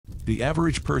The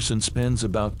average person spends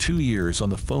about 2 years on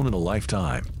the phone in a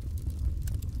lifetime.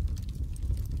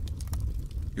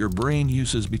 Your brain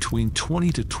uses between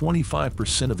 20 to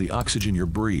 25% of the oxygen you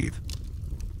breathe.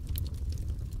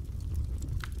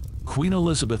 Queen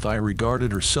Elizabeth I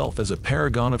regarded herself as a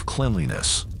paragon of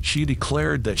cleanliness. She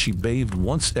declared that she bathed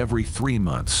once every 3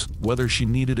 months, whether she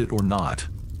needed it or not.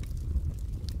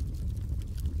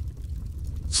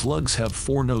 Slugs have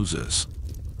 4 noses.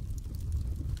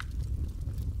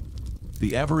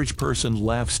 The average person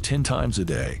laughs 10 times a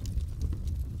day.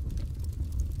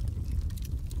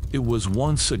 It was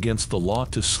once against the law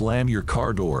to slam your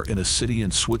car door in a city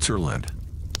in Switzerland.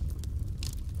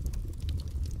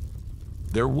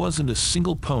 There wasn't a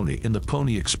single pony in the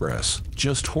Pony Express,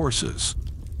 just horses.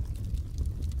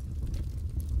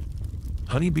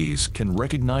 Honeybees can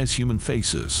recognize human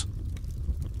faces.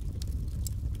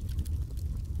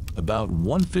 About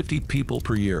 150 people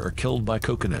per year are killed by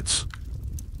coconuts.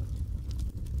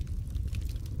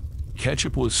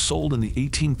 Ketchup was sold in the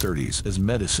 1830s as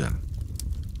medicine.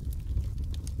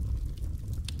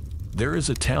 There is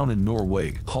a town in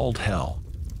Norway called Hell.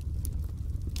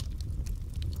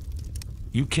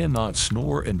 You cannot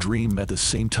snore and dream at the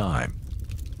same time.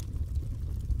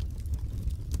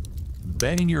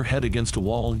 Banging your head against a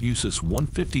wall uses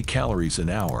 150 calories an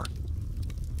hour.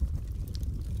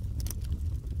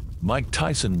 Mike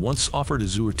Tyson once offered a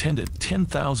zoo attendant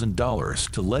 $10,000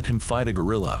 to let him fight a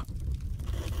gorilla.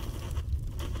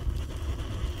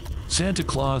 Santa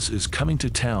Claus is Coming to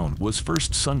Town was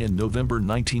first sung in November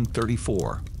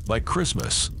 1934. By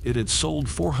Christmas, it had sold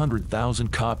 400,000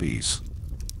 copies.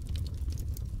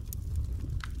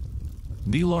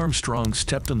 Neil Armstrong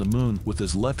stepped on the moon with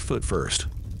his left foot first.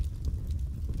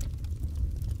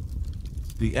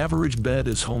 The average bed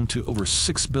is home to over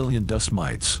 6 billion dust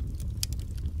mites.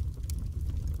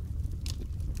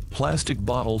 Plastic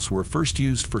bottles were first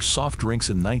used for soft drinks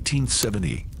in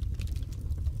 1970.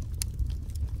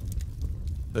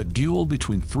 A duel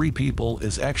between 3 people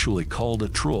is actually called a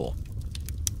truel.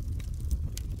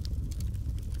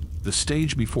 The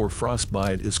stage before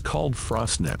frostbite is called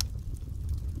frostnip.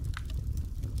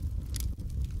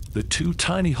 The 2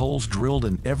 tiny holes drilled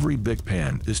in every big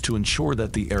pan is to ensure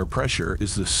that the air pressure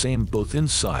is the same both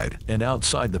inside and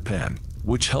outside the pen,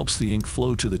 which helps the ink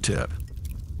flow to the tip.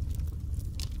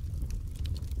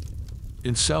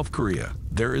 In South Korea,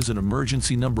 there is an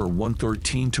emergency number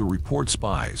 113 to report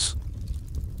spies.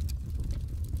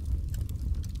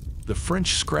 The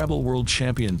French Scrabble world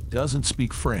champion doesn't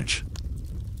speak French.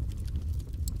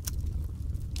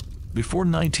 Before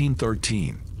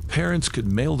 1913, parents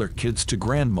could mail their kids to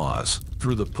grandmas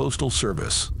through the postal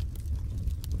service.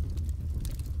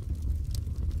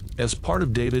 As part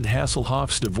of David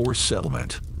Hasselhoff's divorce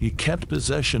settlement, he kept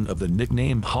possession of the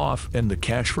nickname Hoff and the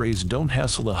catchphrase "Don't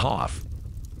hassle the Hoff."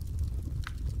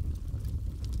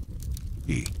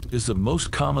 E is the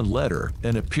most common letter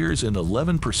and appears in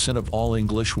 11% of all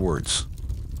English words.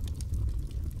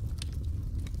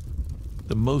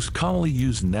 The most commonly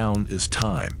used noun is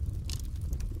time.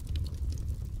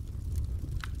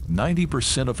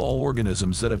 90% of all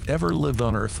organisms that have ever lived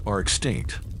on Earth are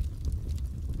extinct.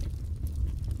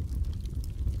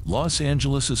 Los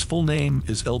Angeles' full name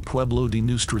is El Pueblo de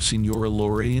Nuestra Señora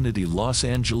Lorena de Los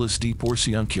Angeles de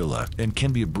Porciuncula and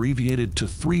can be abbreviated to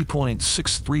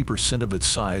 3.63% of its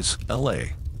size,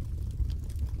 LA.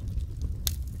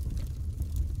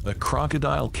 A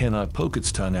crocodile cannot poke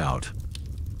its tongue out.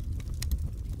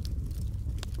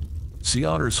 Sea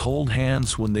otters hold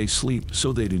hands when they sleep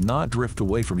so they do not drift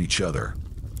away from each other.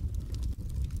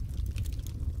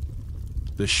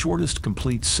 The shortest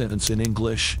complete sentence in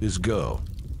English is go.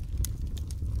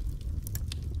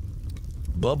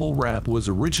 Bubble wrap was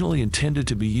originally intended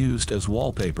to be used as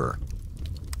wallpaper.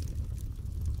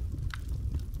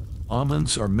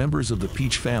 Almonds are members of the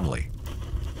peach family.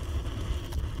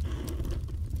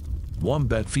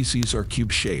 Wombat feces are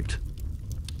cube-shaped.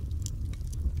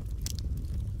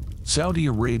 Saudi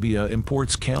Arabia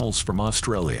imports camels from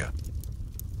Australia.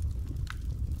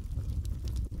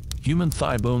 Human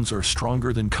thigh bones are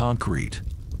stronger than concrete.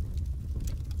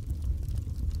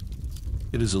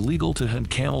 It is illegal to hunt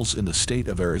camels in the state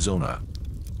of Arizona.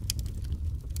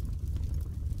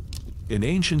 In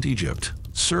ancient Egypt,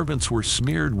 servants were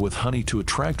smeared with honey to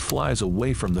attract flies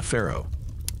away from the pharaoh.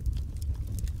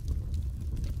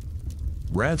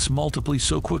 Rats multiply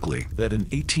so quickly that in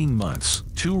 18 months,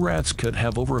 2 rats could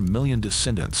have over 1 million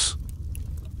descendants.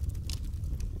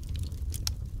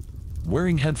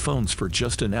 Wearing headphones for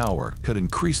just an hour could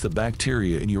increase the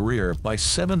bacteria in your ear by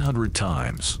 700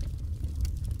 times.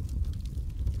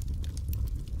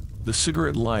 The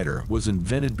cigarette lighter was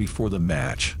invented before the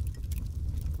match.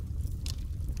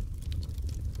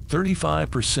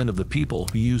 35% of the people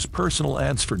who use personal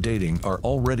ads for dating are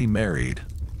already married.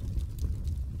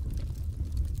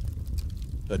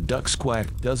 A duck's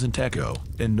quack doesn't echo,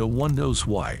 and no one knows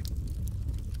why.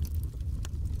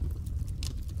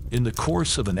 In the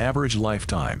course of an average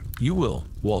lifetime, you will,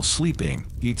 while sleeping,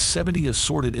 eat 70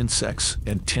 assorted insects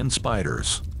and 10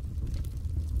 spiders.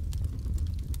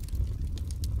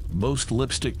 Most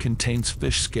lipstick contains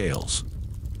fish scales.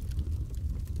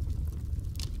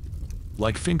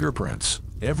 Like fingerprints,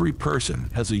 every person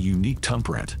has a unique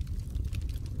thumbprint.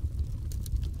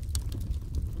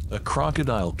 A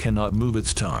crocodile cannot move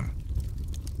its tongue.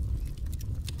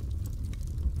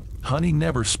 Honey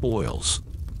never spoils.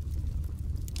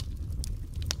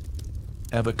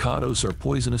 Avocados are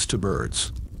poisonous to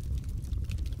birds.